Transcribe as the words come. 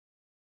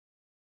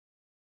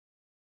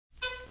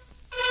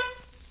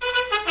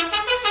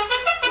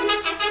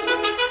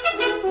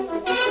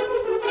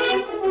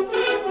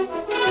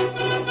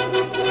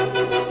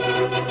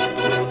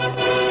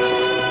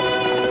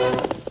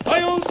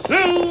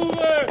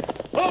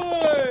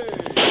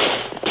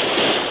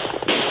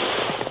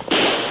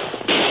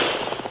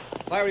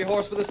fiery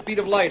horse with the speed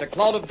of light, a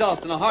cloud of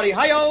dust, and a hearty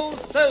hi-yo,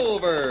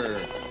 Silver,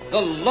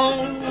 the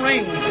Lone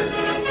Ranger.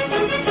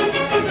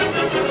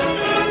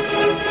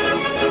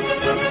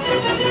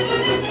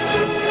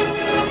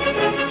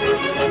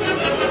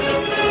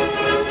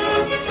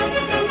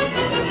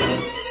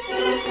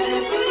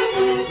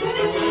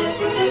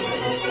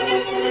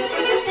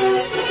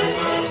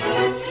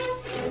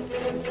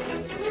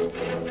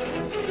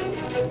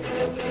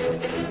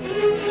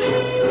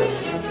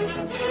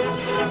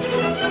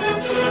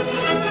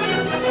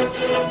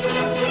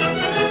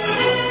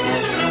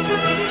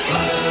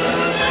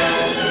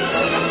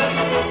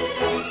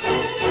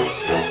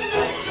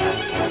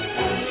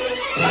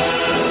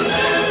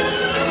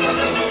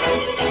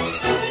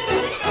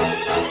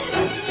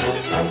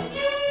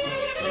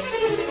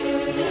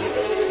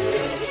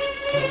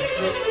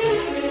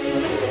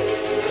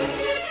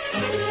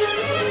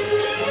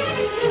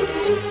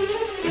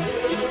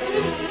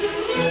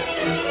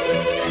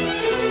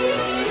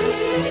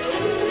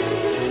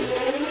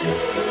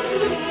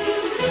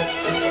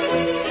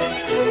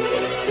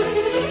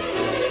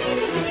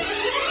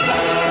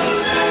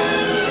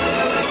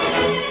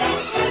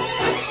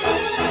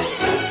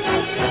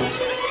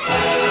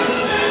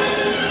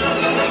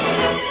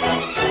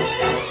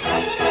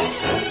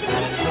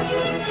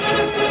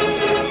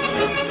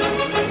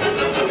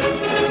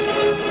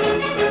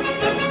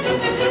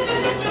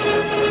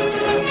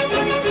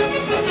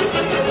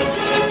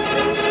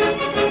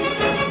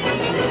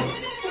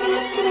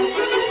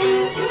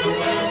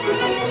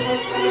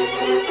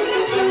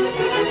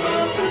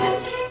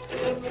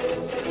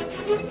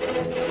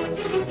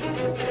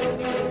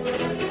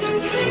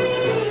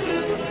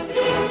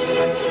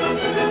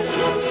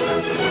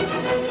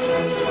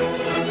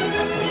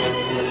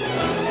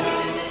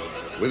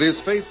 With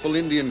his faithful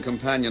Indian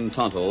companion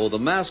Tonto, the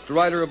masked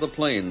rider of the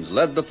plains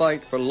led the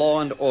fight for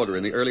law and order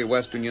in the early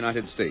western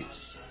United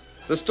States.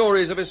 The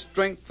stories of his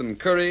strength and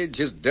courage,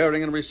 his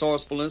daring and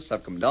resourcefulness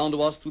have come down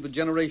to us through the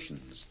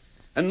generations.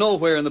 And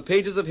nowhere in the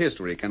pages of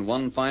history can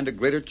one find a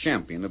greater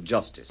champion of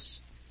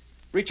justice.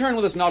 Return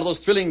with us now to those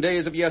thrilling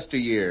days of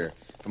yesteryear.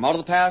 From out of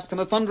the past come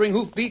the thundering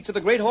hoofbeats of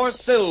the great horse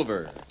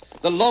Silver.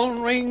 The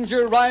Lone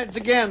Ranger rides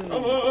again.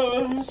 Come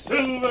on,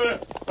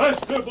 Silver!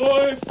 Faster,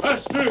 boy,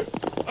 faster!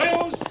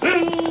 Hi-yo,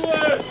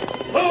 Silver!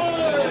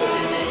 Hoy!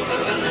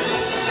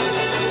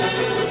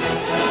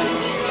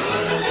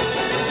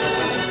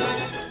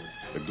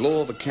 The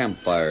glow of a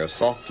campfire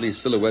softly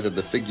silhouetted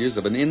the figures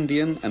of an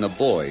Indian and a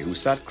boy who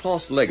sat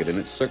cross-legged in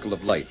its circle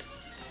of light.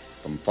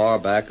 From far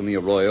back in the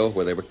arroyo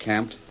where they were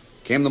camped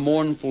came the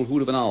mournful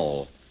hoot of an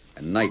owl,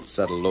 and night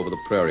settled over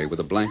the prairie with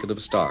a blanket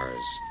of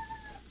stars.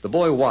 The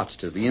boy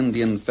watched as the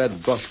Indian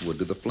fed brushwood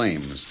to the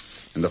flames,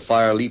 and the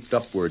fire leaped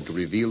upward to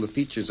reveal the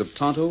features of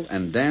Tonto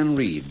and Dan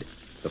Reed,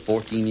 the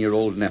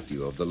 14-year-old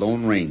nephew of the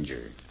Lone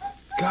Ranger.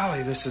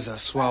 Golly, this is a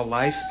swell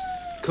life.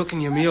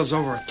 Cooking your meals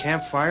over a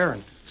campfire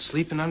and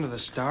sleeping under the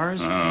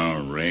stars.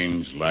 Oh,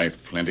 range life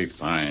plenty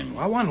fine.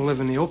 Well, I want to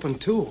live in the open,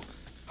 too.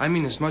 I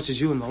mean as much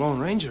as you and the Lone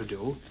Ranger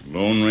do.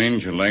 Lone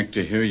Ranger like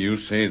to hear you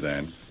say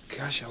that.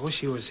 Gosh, I wish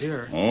he was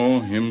here. Oh,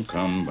 him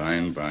come by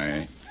and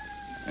by.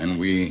 And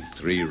we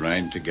three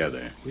ride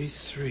together. We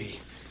three.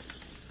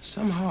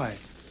 Somehow I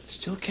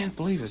still can't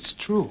believe it's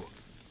true.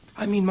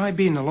 I mean, my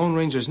being the Lone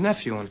Ranger's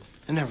nephew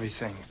and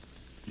everything.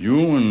 You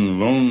and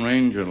Lone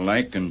Ranger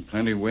like in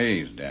plenty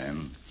ways,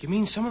 Dan. You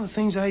mean some of the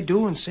things I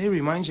do and say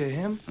reminds you of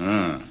him?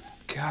 Ah.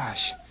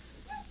 Gosh.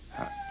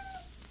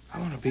 I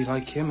want to be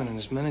like him in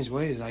as many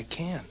ways as I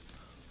can.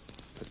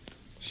 But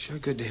sure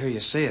good to hear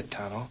you say it,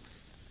 Tonto.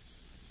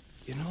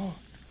 You know,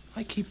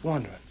 I keep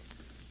wondering.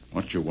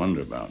 What you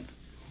wonder about?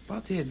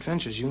 About the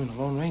adventures you and the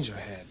Lone Ranger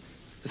had.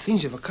 The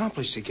things you've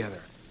accomplished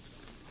together.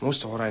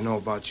 Most of what I know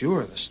about you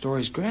are the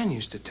stories Gran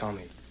used to tell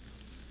me.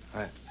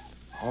 I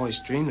always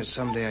dreamed that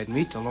someday I'd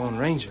meet the Lone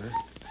Ranger.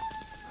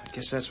 I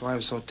guess that's why I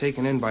was so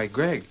taken in by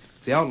Greg,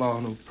 the outlaw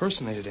who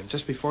impersonated him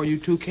just before you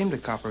two came to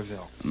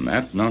Copperville. And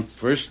that not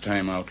first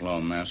time outlaw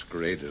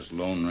masquerade as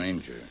Lone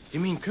Ranger.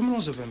 You mean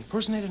criminals have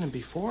impersonated him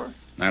before?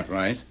 That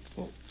right?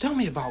 Well, tell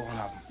me about one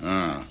of them.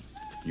 Ah,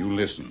 you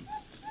listen.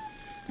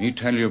 Me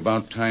tell you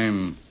about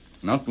time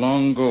not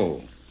long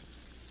ago.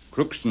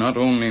 Crooks not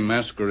only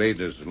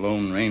masquerade as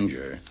Lone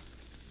Ranger,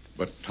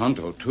 but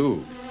Tonto,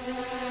 too.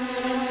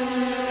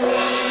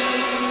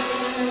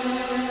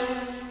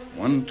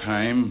 One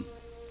time,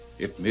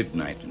 at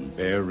midnight in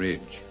Bear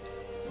Ridge,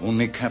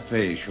 only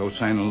cafe show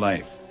sign of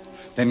life.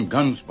 Then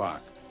guns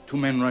bark. Two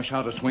men rush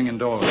out a swinging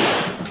door. There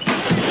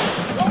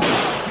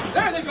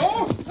they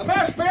go! The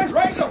masked man's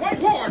riding the white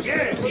horse!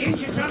 Yeah, the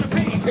engine's on the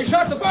page. He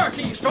shot the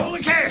barkeep. Stole the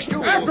cash,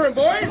 too. After him,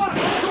 boys! Go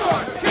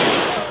on!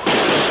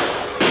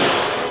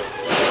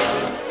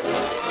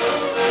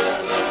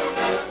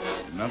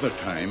 Another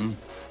time,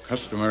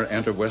 customer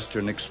enter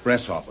Western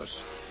Express office.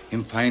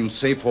 Him find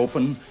safe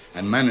open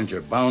and manager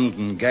bound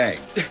and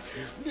gagged.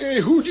 Hey,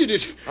 who did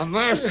it? A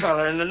masked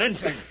fella and an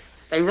infant.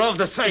 They robbed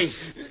the safe.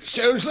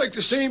 Sounds like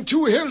the same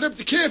two held up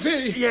the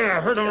cafe. Yeah,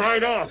 I heard him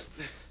right off.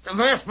 The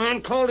masked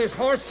man called his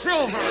horse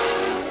Silver.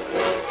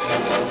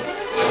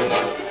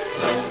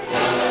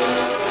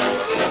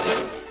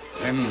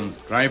 Them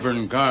driver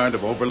and guard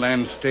of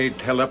overland stayed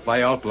held up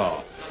by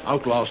outlaw.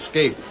 Outlaw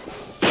escape.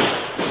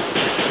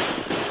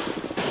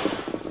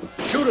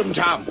 Shoot him,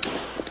 Tom.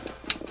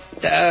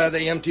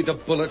 They emptied the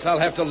bullets. I'll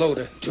have to load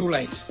her. Too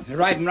late. They're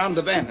riding round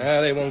the bend.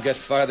 They won't get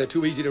far. They're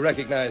too easy to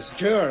recognize.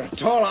 Sure.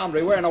 Tall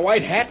hombre wearing a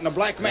white hat and a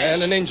black mask.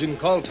 And an engine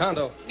called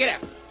Tonto. Get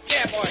up.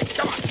 Get up, boy.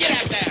 Come on.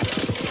 Get up there.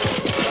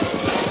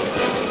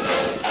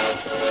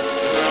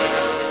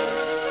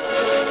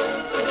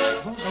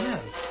 Those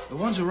men, the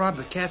ones who robbed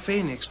the cafe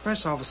and the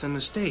express office and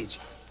the stage,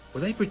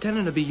 were they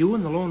pretending to be you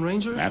and the Lone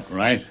Ranger? That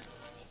right.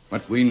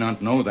 But we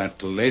not know that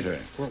till later.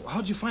 Well,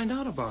 how'd you find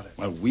out about it?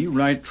 Well, we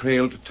ride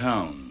trail to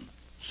town.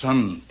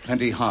 Sun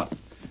plenty hot.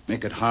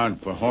 Make it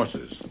hard for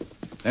horses.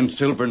 Then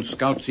Silver and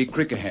Scout see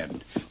creek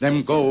ahead.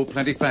 Them go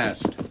plenty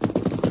fast.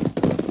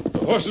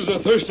 The horses are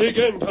thirsty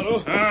again, Tonto.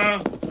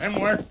 Them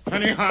work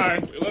plenty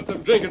hard. We let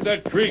them drink at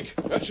that creek.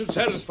 That should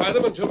satisfy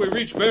them until we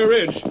reach Bear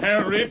Ridge.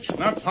 Bear Ridge,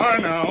 not far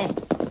now.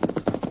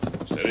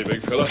 Steady,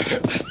 big fella.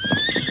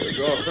 We'll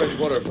draw fresh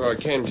water for our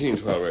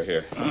canteens while we're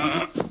here.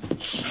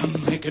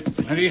 Sun make it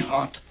plenty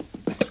hot.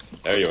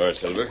 There you are,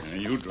 Silver.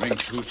 You drink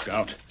too,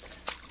 Scout.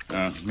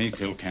 Me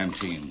fill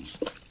canteens.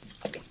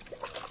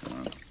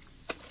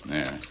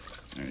 There.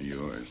 They're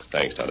yours.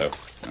 Thanks, Tonto.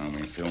 Now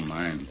me fill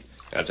mine.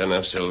 That's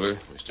enough, Silver.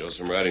 There's still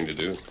some riding to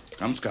do.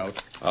 Come,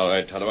 Scout. All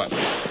right, Tonto.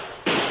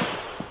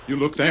 You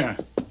look there.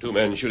 2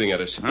 men shooting at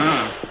us.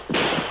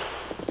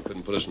 They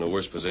couldn't put us in a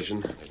worse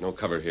position. There's no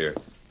cover here.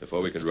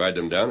 Before we could ride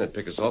them down, they'd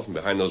pick us off from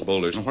behind those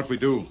boulders. Now, what we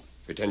do?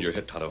 Pretend you're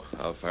hit, Tonto.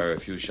 I'll fire a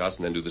few shots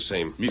and then do the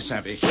same. Me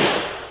savvy.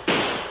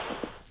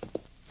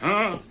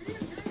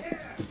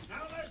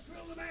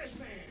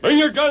 Bring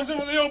your guns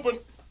into the open.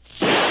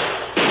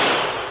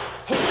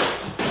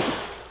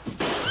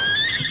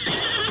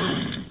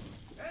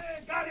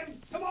 Got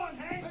him. Come on,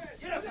 Hank.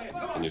 Get up there.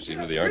 Come on. Can you see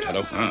who they are,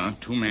 Tonto?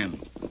 2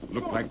 men.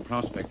 Look like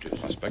prospectors.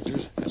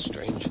 Prospectors? That's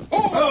strange.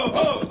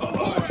 Well,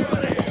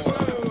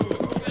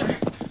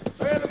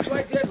 looks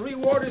like that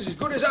reward is as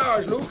good as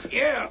ours, Luke.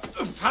 Yeah,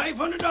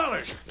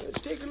 $500.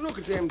 Let's take a look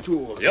at them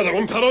two. The other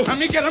one, Tonto. Let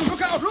me get him.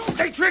 Look out, Luke.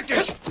 They tricked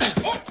us.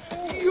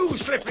 You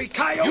slippery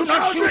coyote. You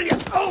not shoot.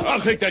 Oh.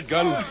 I'll take that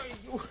gun.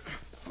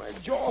 My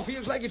jaw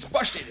feels like it's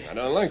busted. I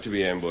don't like to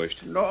be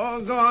ambushed.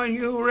 Doggone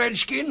you,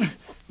 Redskin.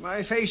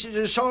 My face is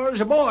as sore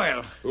as a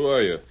boil. Who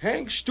are you?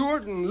 Hank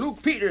Stewart and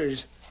Luke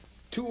Peters.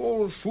 2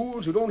 old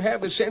fools who don't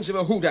have the sense of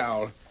a hoot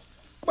owl.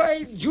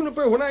 By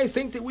Juniper, when I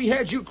think that we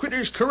had you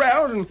critters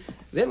corralled and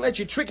then let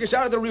you trick us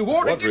out of the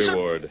reward... What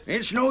reward?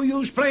 It's no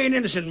use playing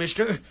innocent,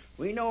 mister.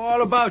 We know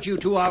all about you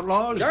 2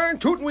 outlaws. Darn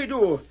tootin' we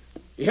do.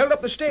 You held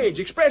up the stage,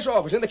 express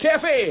office, and the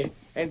cafe,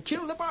 and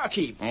killed the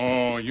barkeep.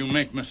 Oh, you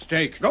make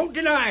mistake. Don't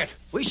deny it.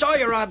 We saw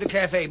you rob the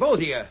cafe, both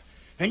of you.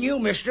 And you,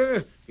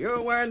 mister,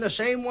 you're wearing the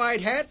same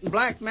white hat and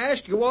black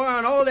mask you wore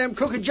on all them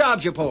crooked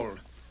jobs you pulled.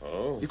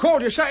 Oh, You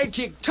called your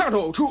sidekick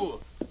Tonto, too.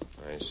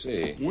 I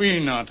see. We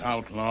not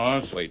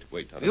outlaws. Wait,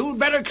 Tonto. You'd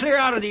better clear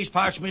out of these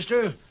parts,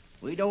 mister.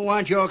 We don't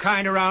want your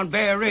kind around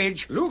Bear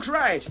Ridge. Luke's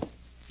right.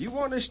 If you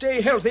want to stay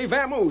healthy,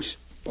 vamoose.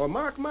 Or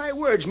mark my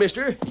words,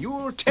 mister,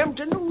 you'll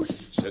tempt a noose.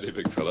 Steady,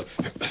 big fella.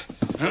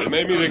 We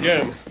may meet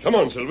again. Come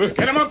on, Silver.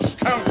 Get him up,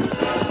 Scout.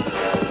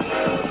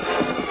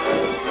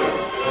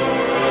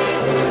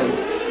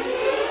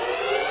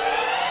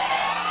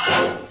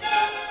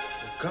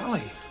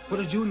 Golly, what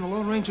did you and the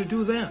Lone Ranger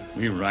do then?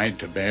 We ride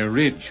to Bear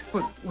Ridge.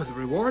 But with the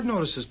reward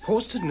notices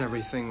posted and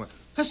everything,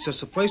 that's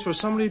just a place where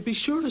somebody'd be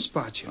sure to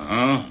spot you.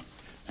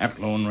 That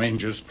Lone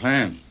Ranger's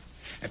plan.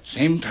 At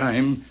same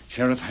time,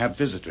 Sheriff have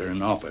visitor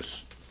in office.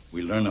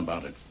 We learn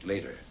about it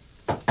later.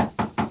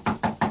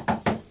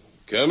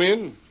 Come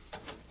in.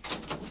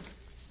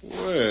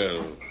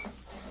 Well,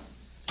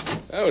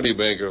 howdy,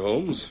 Banker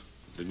Holmes.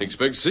 Didn't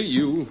expect to see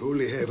you.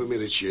 Only half a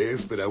minute,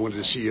 Sheriff, but I wanted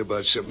to see you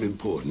about something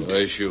important.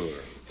 Why, sure.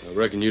 I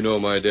reckon you know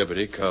my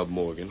deputy, Cobb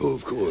Morgan. Oh,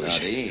 of course.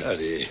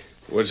 Howdy.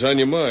 What's on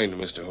your mind,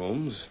 Mr.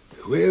 Holmes?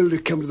 Well,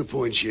 to come to the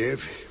point,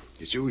 Sheriff,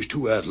 it's those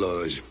 2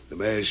 outlaws, the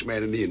masked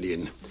man and the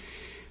Indian.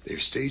 They've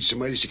staged some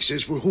mighty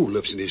successful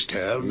holdups in this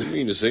town. You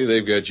mean to say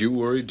they've got you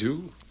worried,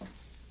 too?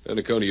 On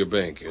account of your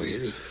bank,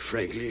 Well,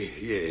 frankly,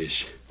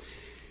 yes.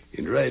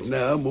 And right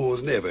now, more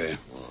than ever.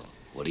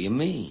 What do you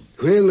mean?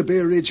 Well, the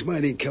Bear Ridge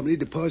Mining Company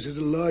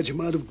deposited a large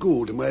amount of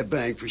gold in my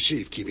bank for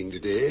safekeeping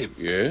today.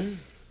 Yeah?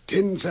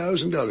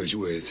 $10,000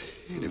 worth.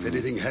 And if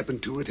anything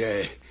happened to it,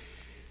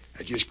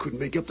 I just couldn't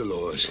make up the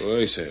loss. Oh,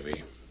 I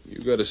savvy.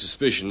 You got a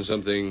suspicion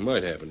something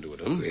might happen to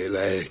it, huh? Well,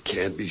 I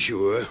can't be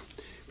sure.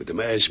 But the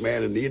masked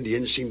man and the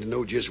Indians seem to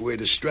know just where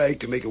to strike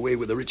to make away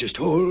with the richest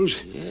holes.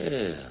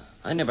 Yeah,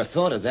 I never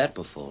thought of that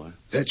before.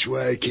 That's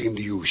why I came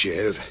to you,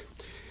 Sheriff.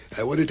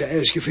 I wanted to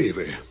ask a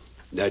favor.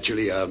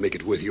 Naturally, I'll make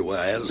it worth your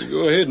while.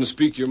 Go ahead and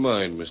speak your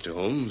mind, Mr.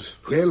 Holmes.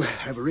 Well,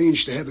 I've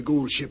arranged to have the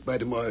gold shipped by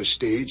tomorrow's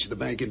stage to the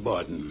bank in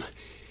Barton.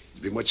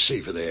 It'll be much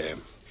safer there.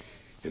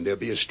 And there'll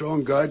be a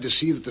strong guard to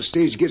see that the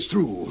stage gets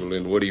through. Well,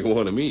 then what do you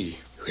want of me?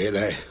 Well,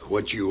 I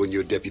want you and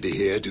your deputy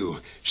here to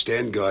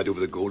stand guard over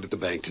the gold at the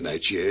bank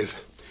tonight, Sheriff.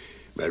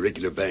 My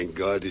regular bank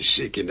guard is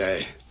sick, and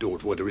I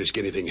don't want to risk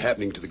anything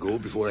happening to the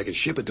gold before I can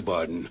ship it to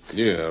Barden.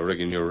 Yeah, I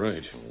reckon you're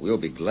right. We'll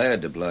be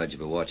glad to oblige you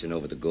for watching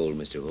over the gold,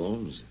 Mr.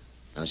 Holmes.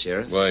 Now,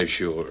 Sheriff? Why,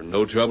 sure.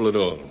 No trouble at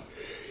all.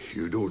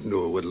 You don't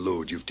know what a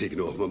load you've taken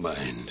off my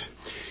mind.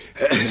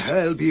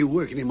 I'll be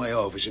working in my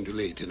office until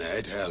late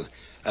tonight.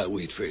 I'll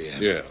wait for you.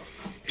 Yeah.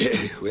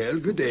 Well,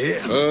 good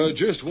day.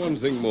 Just one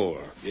thing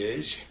more.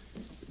 Yes?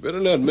 You better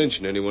not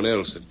mention anyone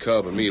else that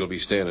Cobb and me will be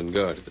standing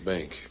guard at the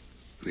bank.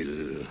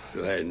 Well,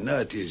 why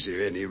not? Is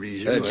there any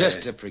reason why...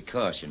 Just a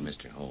precaution,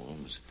 Mr.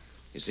 Holmes.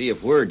 You see,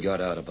 if word got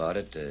out about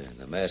it,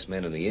 the masked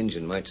men and the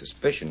Injun might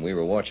suspicion we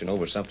were watching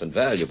over something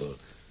valuable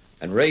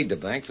and raid the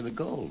bank for the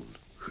gold.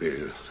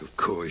 Well, of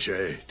course,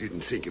 I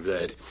didn't think of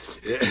that.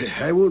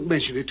 I won't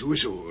mention it to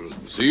us all.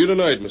 See you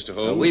tonight, Mr.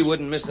 Holmes. We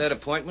wouldn't miss that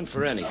appointment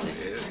for anything.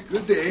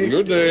 Good day.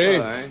 Good day.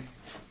 Bye.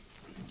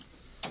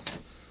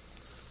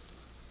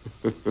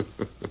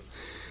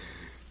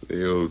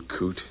 The old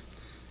coot.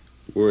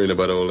 Worrying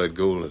about all that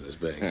gold in his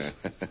bank.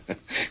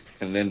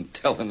 And then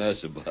telling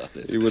us about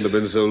it. He wouldn't have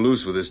been so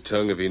loose with his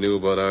tongue if he knew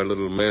about our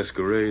little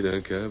masquerade,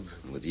 huh, Cobb?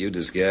 With you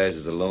disguised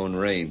as the Lone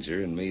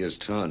Ranger and me as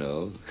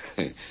Tonto,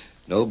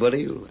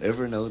 nobody will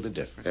ever know the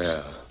difference.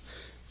 Yeah.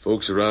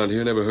 Folks around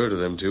here never heard of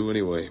them two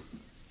anyway.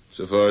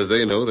 So far as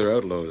they know, they're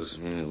outlaws.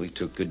 We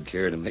took good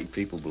care to make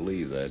people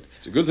believe that.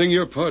 It's a good thing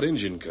you're part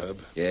Injun, Cobb.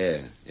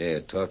 Yeah,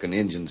 talking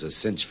Injun's a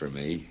cinch for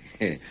me.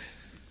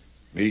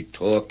 Me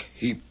talk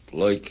heap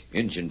like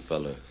Injun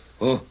fella.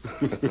 Oh.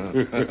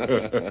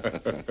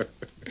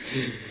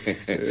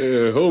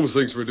 Holmes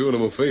thinks we're doing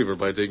him a favor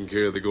by taking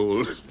care of the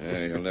gold.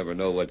 You'll never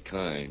know what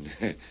kind.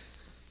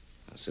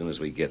 As soon as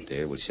we get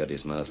there, we'll shut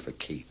his mouth for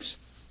keeps.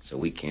 So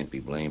we can't be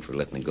blamed for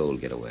letting the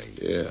gold get away.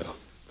 Yeah.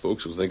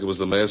 Folks will think it was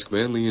the masked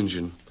man, the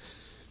Injun.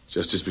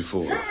 Just as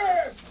before.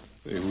 Sheriff!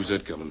 Hey, who's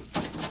that coming?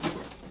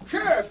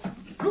 Sheriff,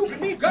 Luke and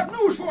me's got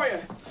news for you.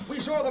 We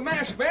saw the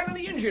masked man and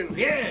the Injun.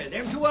 Yeah,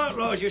 them two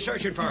outlaws you're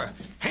searching for.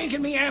 Hank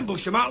and me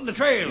ambushed them out on the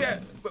trail. Yeah,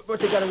 but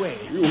they got away.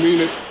 You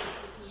mean it?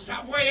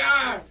 Stop where you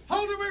are.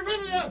 Hold it, we're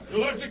ready up.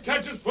 You'll have to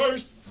catch us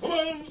first. Come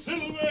on,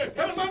 Silver. Get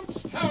 'em up,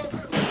 Scout.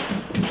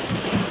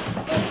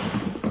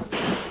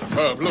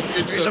 Cobb, look,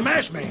 it's There's the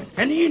masked man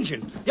and the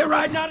Injun. They're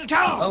riding out of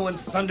town. Oh, and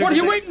thunder. What are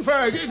you waiting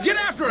for? Get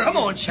after him. Come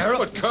on, Sheriff.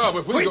 But, Cobb,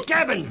 if we Quit go...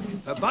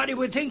 gabbing. A body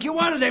would think you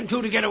wanted them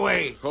two to get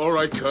away. All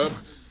right, Cobb.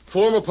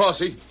 Form a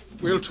posse.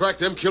 We'll track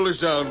them killers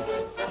down.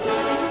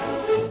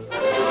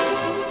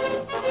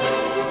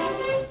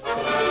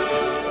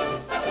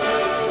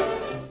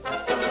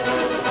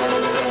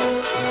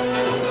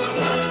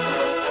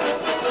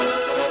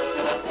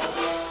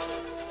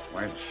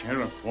 While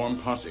Sheriff form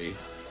posse,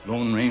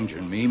 Lone Ranger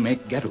and me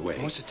make getaway.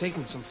 Must have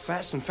taken some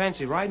fast and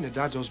fancy riding to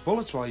dodge those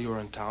bullets while you were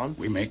in town.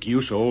 We make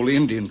use of old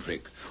Indian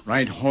trick.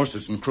 Ride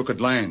horses in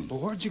crooked lines. But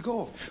where'd you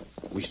go?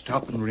 We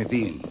stop in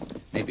ravine,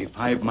 maybe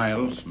 5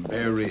 miles from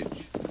Bear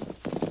Ridge.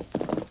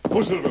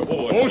 Oh, Silver,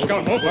 boy. Oh,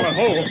 Scout, oh, fella,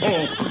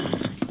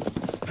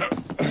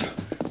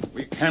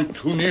 We camp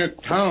too near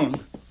town.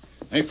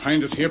 They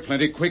find us here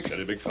plenty quick.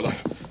 Steady, big fella.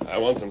 I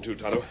want them to,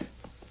 Tonto.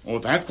 Oh,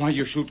 that's why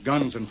you shoot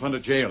guns in front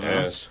of jail, huh?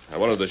 Yes. I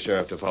wanted the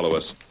sheriff to follow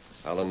us.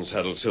 Allen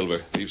saddled Silver.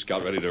 Leave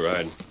Scout ready to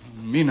ride.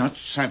 Me not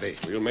savvy.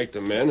 We'll make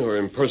the men who are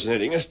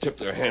impersonating us tip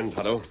their hand,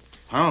 Tonto.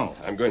 How?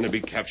 I'm going to be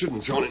captured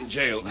and thrown in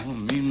jail. Oh,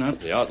 me not.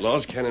 The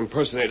outlaws can't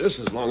impersonate us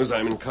as long as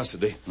I'm in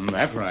custody.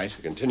 That's right.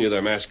 To continue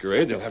their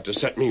masquerade, they'll have to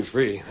set me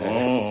free.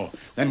 Oh,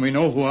 then we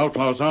know who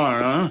outlaws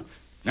are, huh?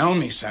 Now,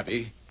 me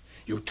savvy.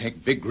 You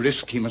take big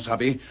risk,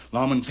 Kimasabi.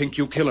 Lawmen think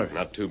you killer.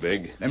 Not too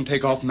big. Them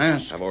take off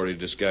mask. I've already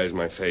disguised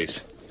my face.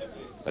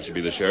 That should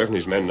be the sheriff and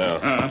his men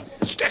now.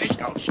 Steady,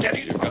 Scout,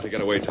 steady. You've got to get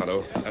away,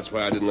 Tonto. That's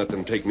why I didn't let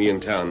them take me in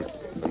town.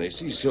 When they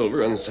see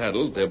Silver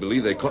unsaddled, they'll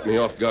believe they caught me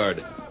off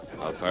guard.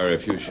 I'll fire a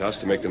few shots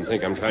to make them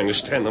think I'm trying to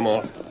stand them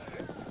off.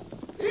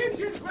 The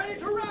Injun's ready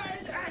to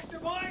ride. Faster,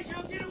 boys.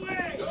 You'll get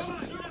away.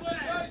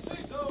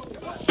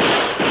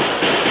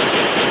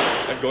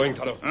 Get going,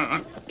 Tonto.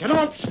 Get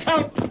off,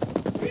 Scout.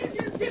 The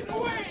Injun's getting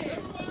away.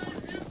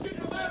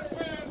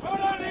 Hold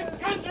on, these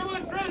guns are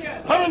what drill you.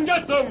 Come and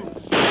get them!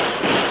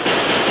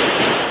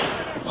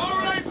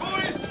 All right,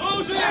 boys,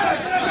 close it.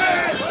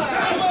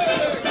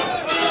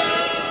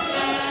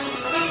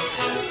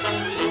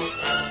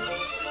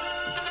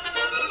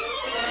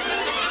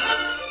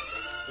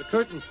 The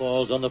curtain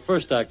falls on the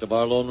first act of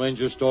our Lone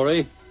Ranger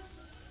story.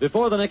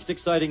 Before the next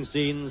exciting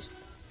scenes,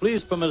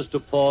 please permit us to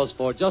pause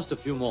for just a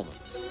few moments.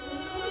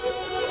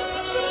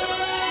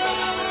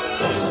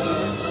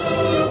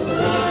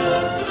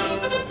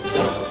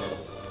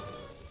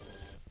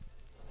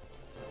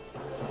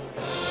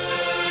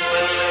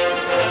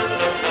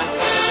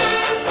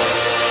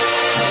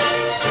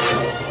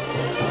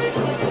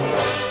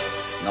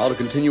 Now to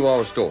continue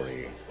our story.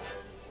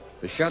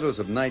 The shadows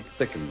of night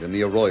thickened in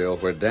the arroyo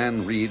where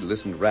Dan Reed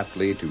listened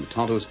raptly to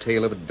Tonto's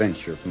tale of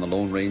adventure from the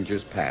Lone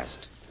Ranger's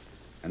past.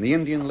 And the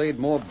Indian laid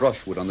more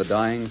brushwood on the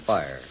dying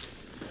fire.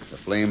 The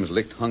flames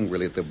licked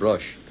hungrily at the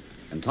brush,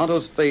 and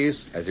Tonto's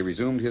face, as he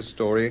resumed his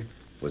story,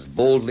 was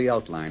boldly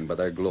outlined by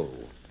their glow.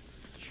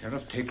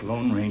 Sheriff take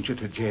Lone Ranger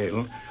to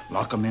jail,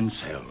 lock him in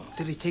cell.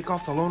 Did he take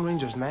off the Lone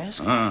Ranger's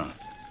mask?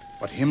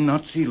 But him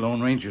not see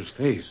Lone Ranger's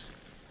face.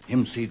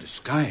 Him see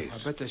disguise.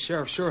 I bet the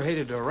sheriff sure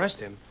hated to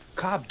arrest him.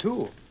 Cobb,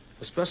 too.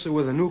 Especially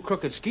with the new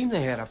crooked scheme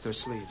they had up their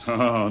sleeves.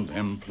 Oh,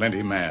 them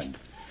plenty mad.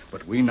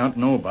 But we not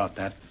know about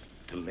that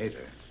till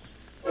later.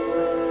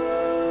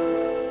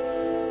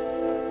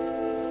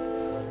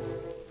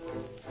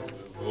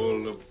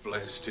 All the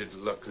blasted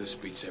luck. This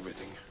beats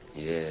everything.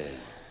 Yeah.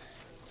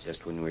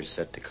 Just when we're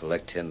set to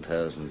collect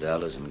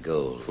 $10,000 in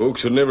gold.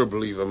 Folks would never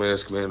believe a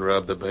masked man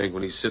robbed the bank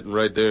when he's sitting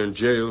right there in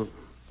jail.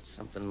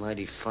 Something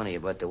mighty funny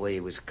about the way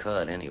he was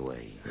caught,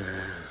 anyway.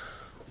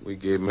 We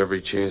gave him every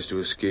chance to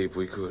escape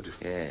we could.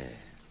 Yeah.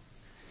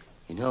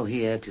 You know,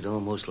 he acted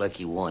almost like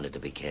he wanted to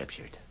be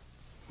captured.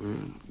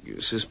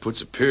 Guess this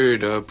puts a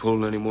period on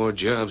pulling any more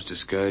jobs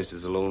disguised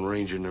as a Lone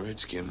Ranger and a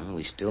Redskin. Well,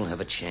 we still have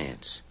a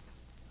chance.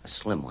 A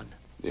slim one.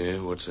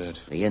 Yeah, what's that?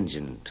 The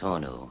Injun,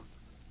 Tonto.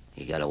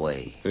 He got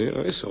away.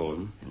 Yeah, I saw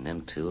him. And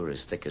them two are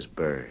as thick as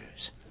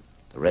burrs.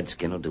 The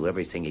Redskin will do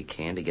everything he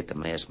can to get the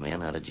masked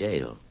man out of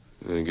jail.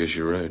 I guess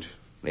you're right.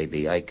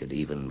 Maybe I could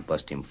even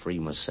bust him free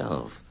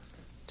myself,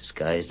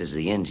 disguised as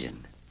the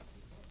Injun.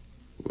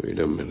 Wait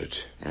a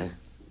minute. Huh?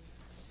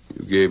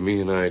 You gave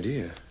me an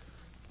idea.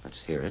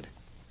 Let's hear it.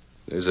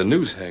 There's a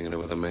noose hanging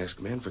over the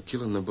masked man for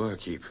killing the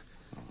barkeep.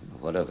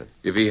 What of it?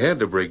 If he had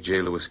to break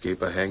jail to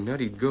escape a hangnaut,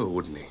 he'd go,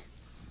 wouldn't he?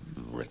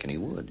 Reckon he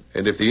would.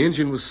 And if the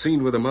Injun was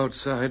seen with him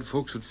outside,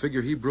 folks would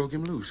figure he broke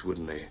him loose,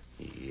 wouldn't they?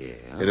 Yeah.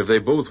 And if they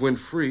both went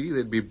free,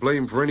 they'd be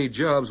blamed for any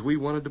jobs we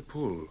wanted to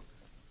pull.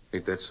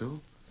 Ain't that so?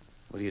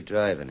 What are you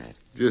driving at?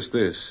 Just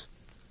this.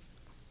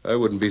 I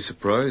wouldn't be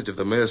surprised if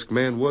the masked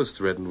man was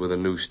threatened with a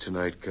noose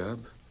tonight,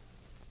 Cobb.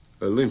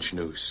 A lynch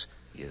noose.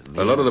 You mean...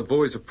 A lot of the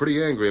boys are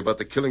pretty angry about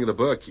the killing of the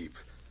barkeep.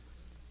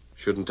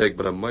 Shouldn't take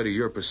but a mite of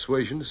your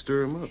persuasion to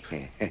stir him up.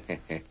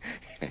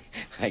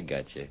 I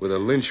got you. With a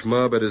lynch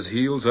mob at his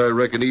heels, I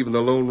reckon even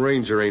the Lone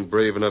Ranger ain't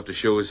brave enough to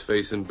show his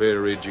face in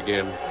Bear Ridge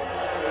again.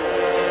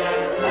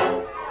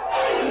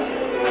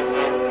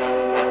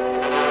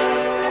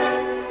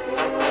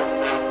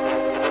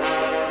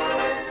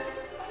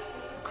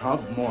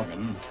 Cobb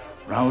Morgan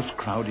roused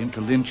crowd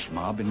into lynch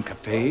mob in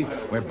cafe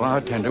where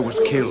bartender was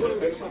killed.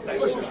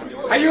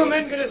 Are you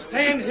men going to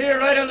stand here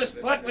right on the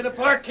spot where the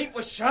barkeep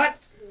was shot?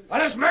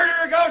 While his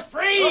murderer goes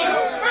free?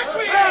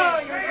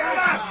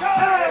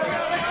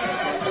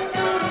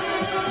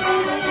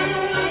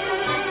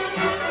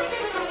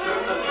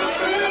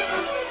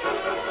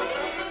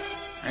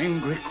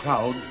 Angry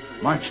crowd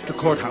marched to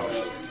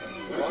courthouse.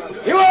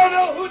 You all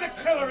know who the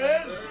killer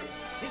is.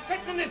 He's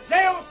sitting in his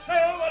jail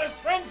cell while his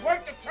friends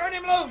work to turn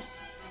him loose.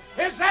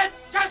 Is that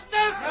justice?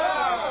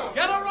 No.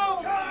 Get a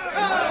rope.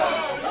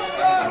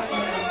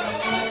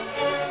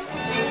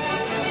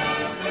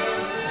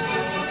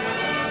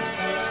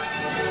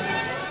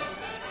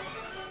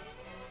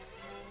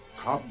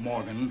 Cobb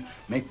Morgan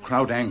make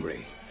crowd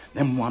angry.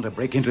 Them want to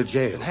break into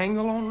jail. And hang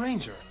the Lone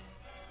Ranger.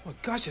 Well,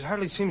 gosh, it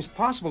hardly seems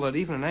possible that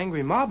even an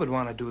angry mob would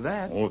want to do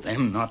that. Oh,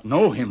 them not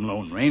know him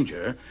Lone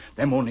Ranger.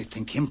 Them only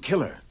think him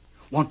killer.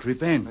 Want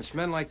revenge. It's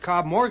men like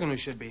Cobb Morgan who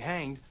should be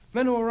hanged.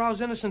 Men who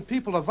arouse innocent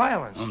people to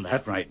violence.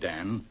 That right,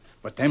 Dan.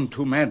 But them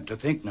too mad to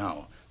think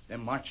now.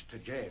 Them marched to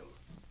jail.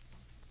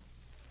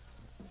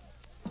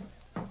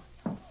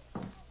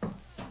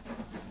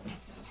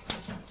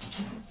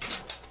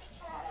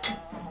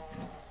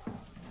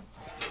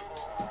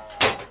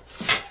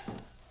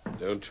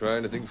 Don't try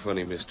anything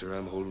funny, mister.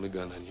 I'm holding a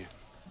gun on you.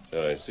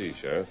 So I see,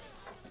 Sheriff.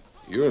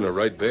 You're in a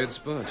right bad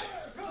spot.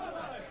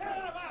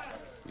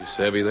 You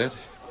savvy that?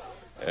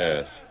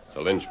 Yes, it's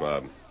a lynch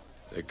mob.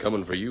 They're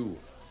coming for you.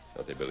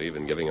 Don't they believe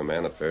in giving a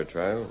man a fair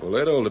trial? Well,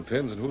 that all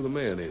depends on who the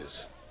man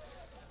is.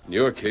 In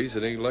your case,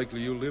 it ain't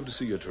likely you'll live to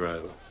see a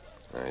trial.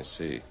 I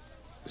see.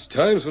 There's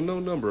times when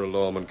no number of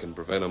lawmen can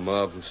prevent a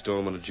mob from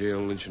storming a jail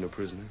and lynching a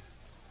prisoner.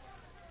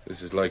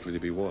 This is likely to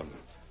be one.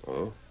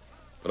 Oh?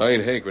 But I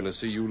ain't hankering to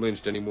see you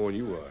lynched any more than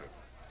you are.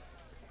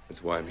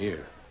 That's why I'm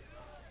here.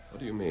 What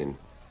do you mean?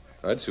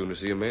 I'd sooner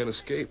see a man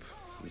escape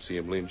than see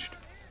him lynched.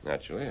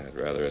 Naturally, I'd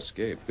rather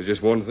escape. There's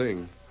just one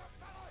thing.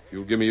 If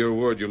you'll give me your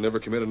word, you'll never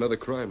commit another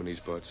crime in these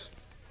parts.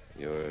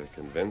 You're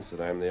convinced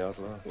that I'm the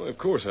outlaw? Well, of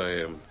course I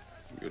am.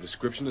 Your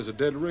description is a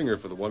dead ringer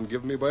for the one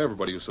given me by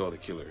everybody who saw the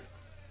killer.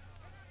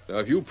 Now,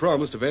 if you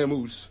promise to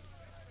vamoose...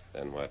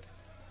 Then what?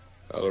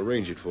 I'll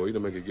arrange it for you to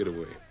make a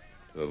getaway.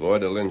 To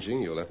avoid the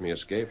lynching, you'll let me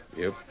escape?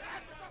 Yep.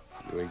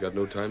 You ain't got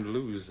no time to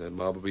lose. That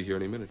mob will be here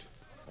any minute.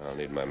 I'll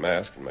need my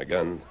mask and my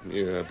gun.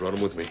 Yeah, I brought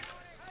 'em with me.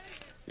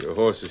 Your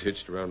horse is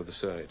hitched around to the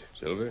side.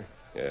 Silver?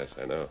 Yes,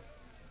 I know.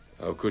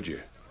 How could you?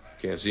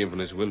 Can't see him from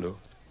this window.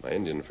 My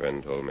Indian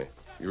friend told me.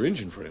 Your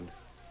Indian friend?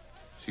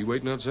 Is he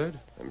waiting outside?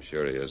 I'm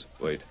sure he is.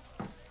 Wait.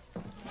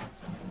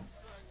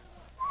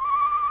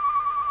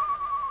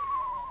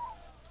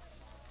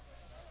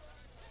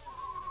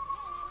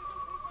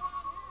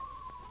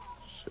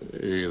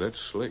 Say, that's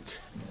slick.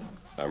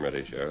 I'm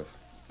ready, Sheriff.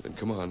 Then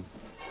come on.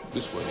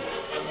 This way.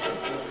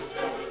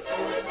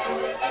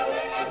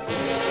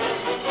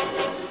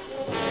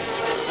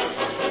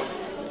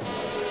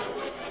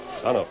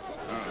 Tonto,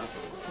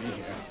 Me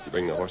here. you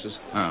bring the horses?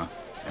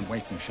 And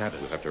wait in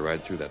shadows. We'll have to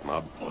ride through that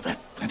mob. Oh, that's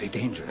plenty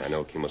dangerous. I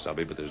know,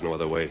 Kimosabe, but there's no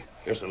other way.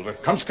 Here, Silver.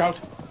 Come, Scout.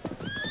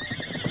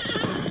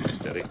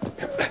 Steady.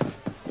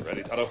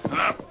 Ready, Tonto?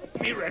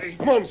 Me ready.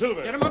 Come on,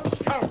 Silver. Get him up,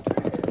 Scout.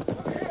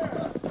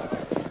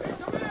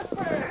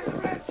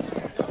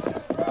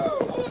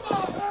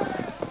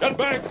 Get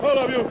back, all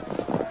of you.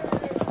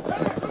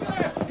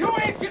 You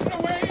ain't getting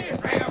away.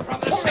 From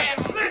the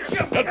saddle.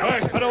 Get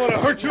back. I don't want to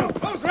hurt you.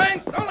 Close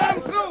ranks. Don't let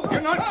him through.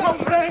 You're not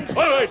close ranks. All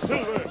right,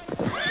 Silver.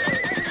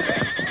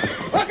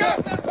 Look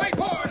out. That white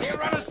horse. He'll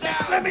run us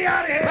down. Let me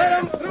out of here.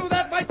 Let him through.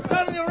 That white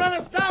son and he'll run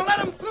us down. Let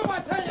him through, I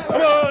tell you.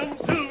 Come on,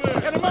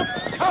 Silver. Get him up.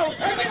 Count.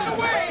 They're getting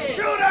away.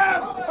 Shoot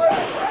him!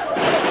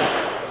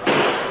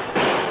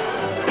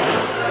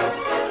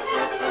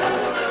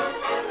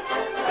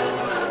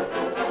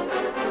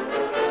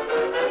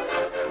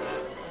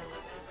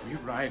 We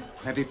ride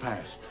plenty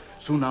fast.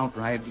 Soon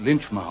outride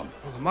lynch mob.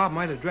 Well, the mob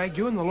might have dragged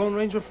you and the Lone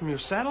Ranger from your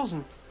saddles,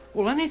 and,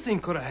 well, anything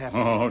could have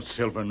happened. Oh,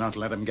 Silver, not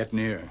let him get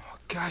near. Oh,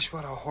 gosh,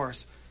 what a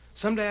horse.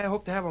 Someday I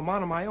hope to have a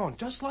mount of my own,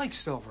 just like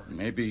Silver.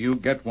 Maybe you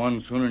get one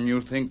sooner than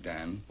you think,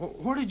 Dan. Well,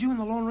 where did you and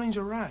the Lone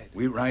Ranger ride?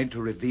 We ride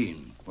to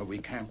Ravine, where we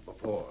camped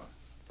before.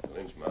 The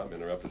lynch mob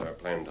interrupted our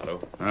plan, Tonto.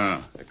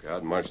 The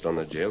crowd marched on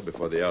the jail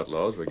before the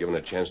outlaws were given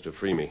a chance to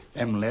free me.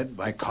 Them led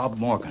by Cobb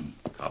Morgan.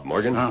 Cobb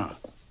Morgan? Ah.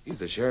 He's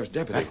the sheriff's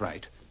deputy. That's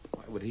right.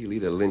 Why would he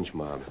lead a lynch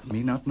mob?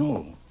 Me not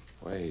know.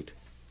 Wait.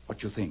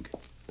 What you think?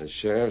 The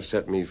sheriff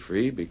set me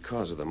free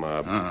because of the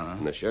mob. Uh-huh.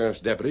 And the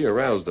sheriff's deputy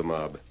aroused the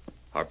mob.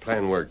 Our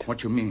plan worked.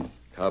 What you mean?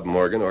 Cobb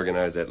Morgan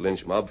organized that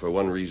lynch mob for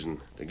one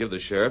reason. To give the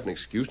sheriff an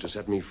excuse to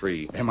set me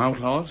free. Them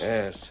outlaws?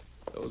 Yes.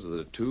 Those are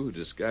the two who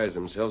disguise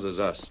themselves as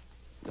us.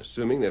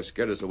 Assuming they've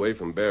scared us away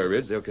from Bear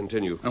Ridge, they'll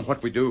continue. And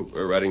what we do?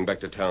 We're riding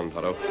back to town,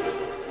 Tonto.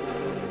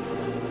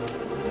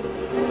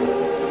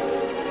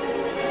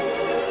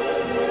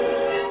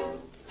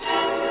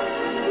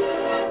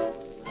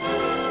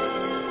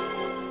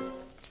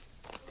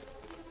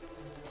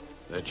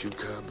 That you,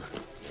 Cobb?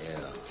 Yeah.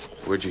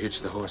 Where'd you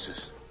hitch the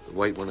horses? The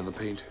white one in the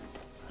paint?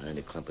 Behind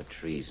a clump of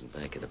trees in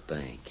back of the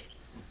bank.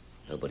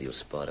 Nobody will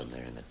spot him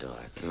there in the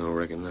dark. No,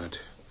 reckon not.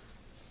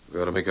 We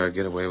ought to make our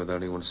getaway without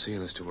anyone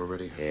seeing us till we're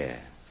ready. Yeah.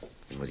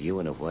 And with you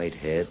in a white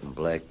hat and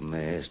black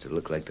mask to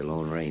look like the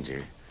Lone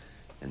Ranger,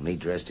 and me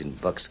dressed in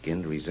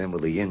buckskin to resemble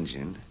the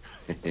Injun,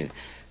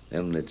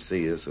 them that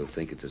see us will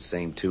think it's the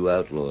same two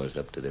outlaws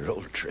up to their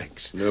old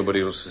tricks.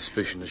 Nobody will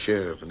suspicion the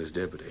sheriff and his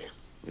deputy.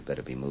 We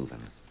better be moving.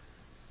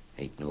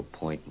 Ain't no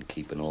point in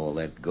keeping all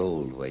that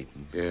gold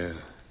waiting. Yeah,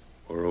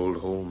 or old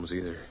Holmes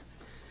either.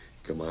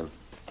 Come on.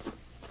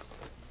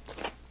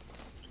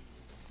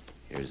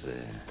 Here's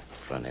the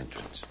front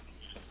entrance.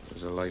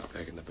 There's a light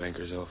back in the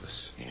banker's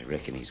office. I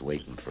reckon he's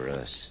waiting for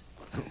us.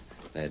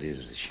 That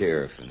is, the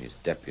sheriff and his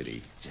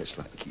deputy, just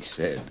like he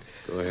said.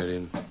 Go ahead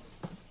in.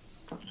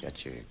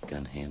 Got your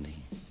gun handy?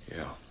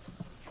 Yeah.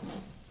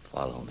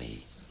 Follow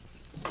me.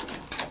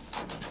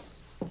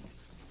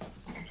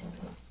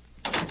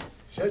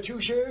 Is that you,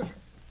 Sheriff?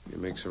 If he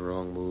makes a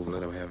wrong move,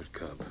 let him have it,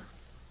 Cobb.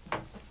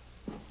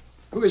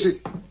 Who is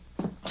it?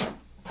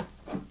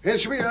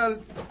 Answer me,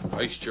 I'll...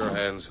 Waste your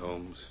hands,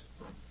 Holmes.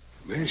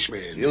 Masked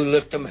man. You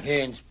lift them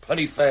hands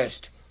plenty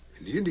fast.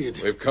 And the Indian.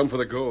 We've come for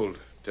the gold.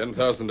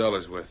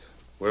 $10,000 worth.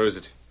 Where is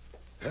it?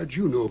 How'd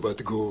you know about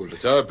the gold?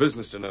 It's our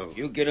business to know.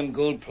 You get him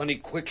gold plenty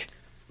quick.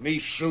 Me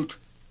shoot.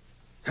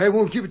 I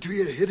won't give it to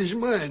you. It isn't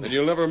mine. And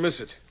you'll never miss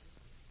it.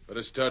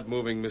 Better start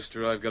moving,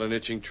 mister. I've got an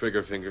itching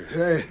trigger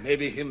finger.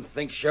 Maybe him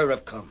think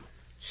sheriff come.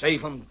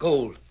 Save him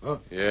gold. Huh?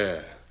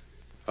 Yeah.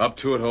 Up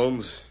to it,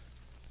 Holmes.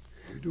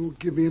 You don't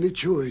give me any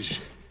choice.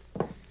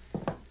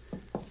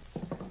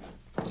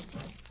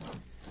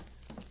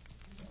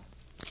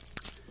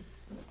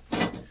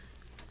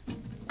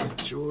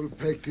 It's all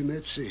packed in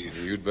that safe.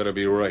 You'd better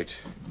be right.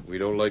 We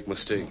don't like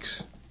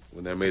mistakes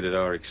when they're made at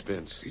our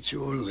expense. It's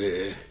all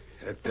there.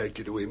 I packed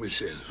it away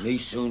myself. Me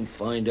soon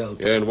find out.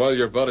 Yeah, and while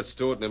you're about it,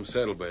 stow it in them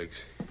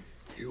saddlebags.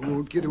 You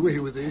won't get away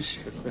with this.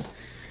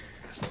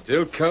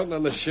 Still counting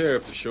on the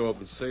sheriff to show up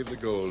and save the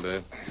gold,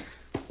 eh?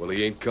 Well,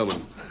 he ain't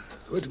coming.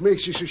 What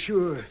makes you so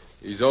sure?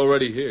 He's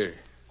already here.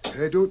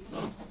 I don't...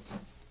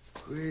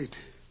 Wait.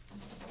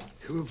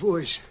 Your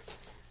voice.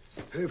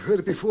 I've heard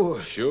it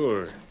before.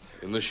 Sure.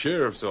 In the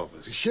sheriff's The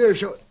office.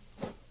 sheriff's...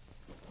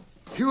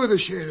 You're the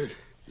sheriff.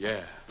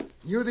 Yeah.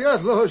 You're the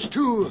outlaws,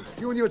 too.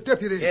 You and your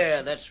deputy.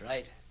 Yeah, that's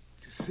right.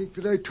 To think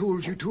that I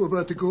told you two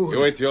about the gold.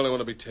 You ain't the only one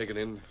to be taken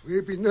in.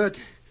 Maybe not,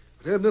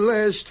 but I'm the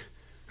last.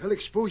 I'll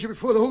expose you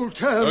before the whole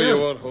town. No, you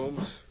won't,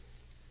 Holmes.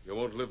 You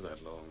won't live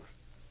that long.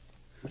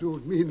 You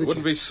don't mean that It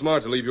wouldn't be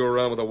smart to leave you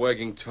around with a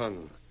wagging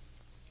tongue.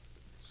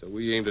 So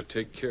we aim to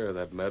take care of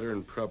that matter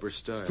in proper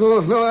style.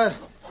 No,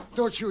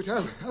 don't shoot.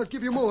 I'll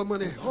give you more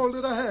money, all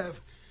that I have.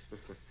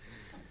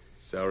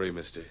 Sorry,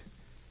 mister.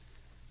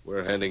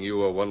 We're handing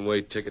you a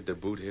one-way ticket to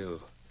Boot Hill.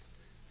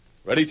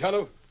 Ready,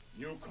 Tonto?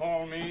 You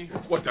call me?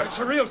 What the... It's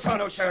a real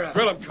Tonto, Sheriff.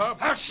 Drill him, Cobb.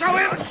 I'll show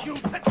him. Shoot.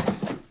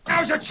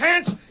 Now's your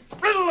chance.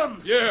 Riddle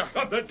them! Yeah.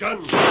 Drop that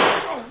gun.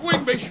 Oh,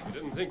 Wingby! I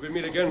didn't think we'd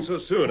meet again so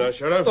soon, huh,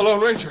 Sheriff? The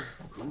Lone Ranger.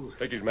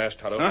 Take his mask,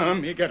 Tonto.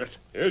 Me get it.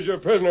 Here's your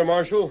prisoner,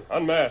 Marshal,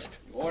 unmasked.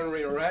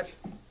 Ornery rat.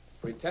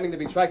 Pretending to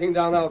be tracking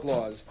down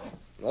outlaws.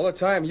 And all the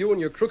time, you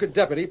and your crooked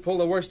deputy pull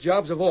the worst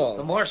jobs of all.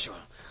 The marshal.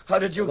 How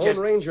did you the get...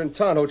 Lone Ranger and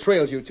Tonto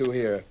trailed you two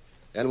here.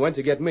 And went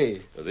to get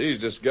me. For these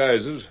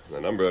disguises,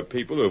 the number of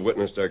people who have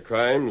witnessed our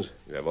crimes,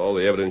 you have all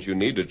the evidence you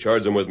need to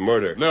charge them with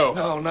murder. No.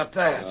 No, not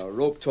that.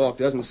 Rope talk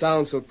doesn't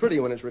sound so pretty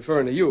when it's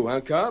referring to you,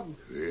 huh, Cobb?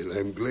 Well,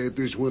 I'm glad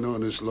there's one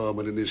honest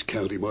lawman in this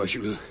county,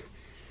 Marshal.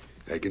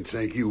 I can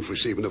thank you for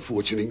saving a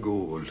fortune in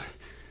gold.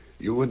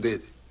 You and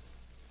that...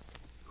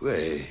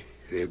 Why,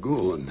 they're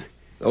gone.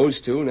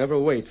 Those two never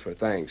wait for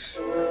thanks.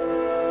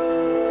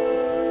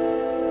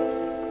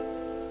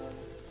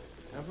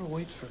 Never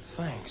wait for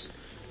thanks.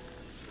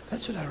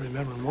 That's what I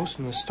remember most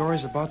from the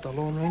stories about the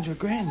Lone Ranger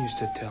Gran used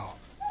to tell.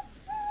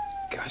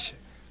 Gosh,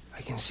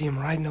 I can see him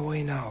riding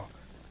away now,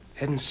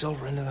 heading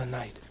Silver into the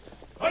night.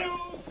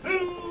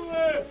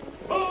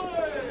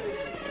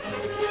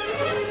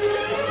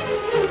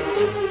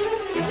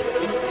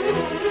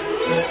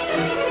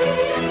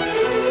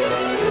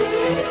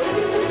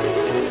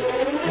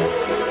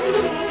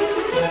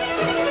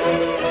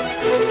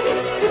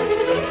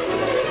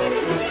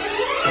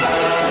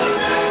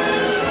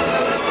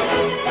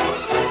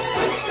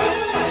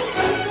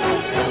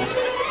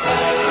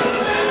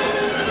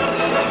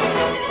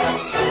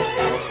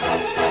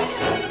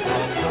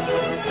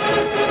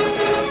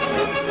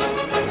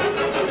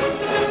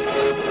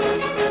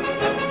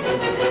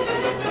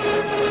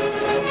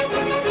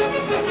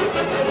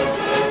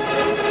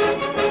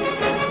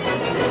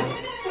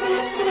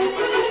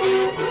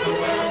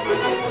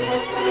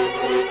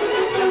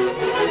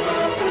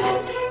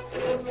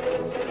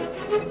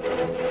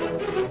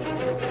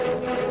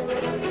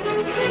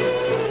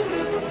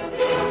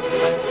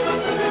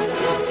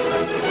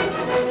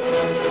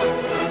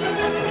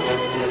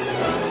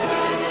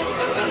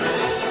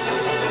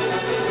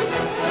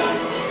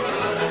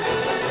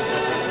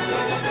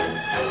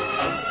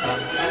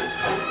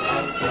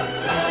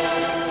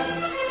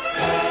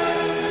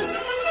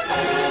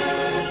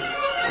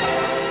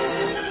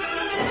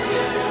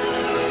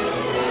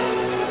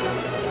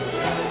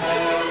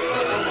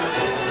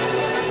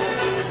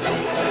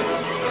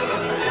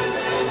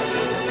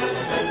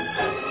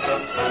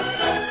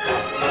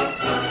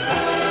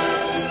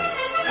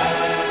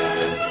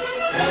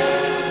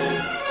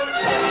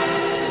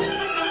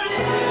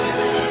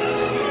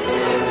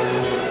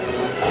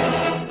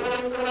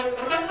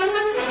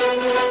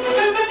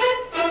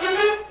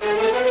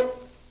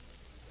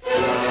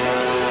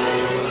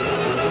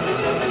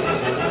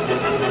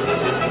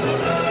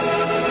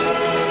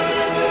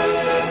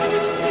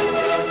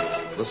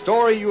 The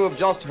story you have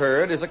just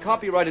heard is a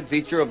copyrighted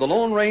feature of the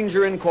Lone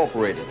Ranger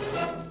Incorporated.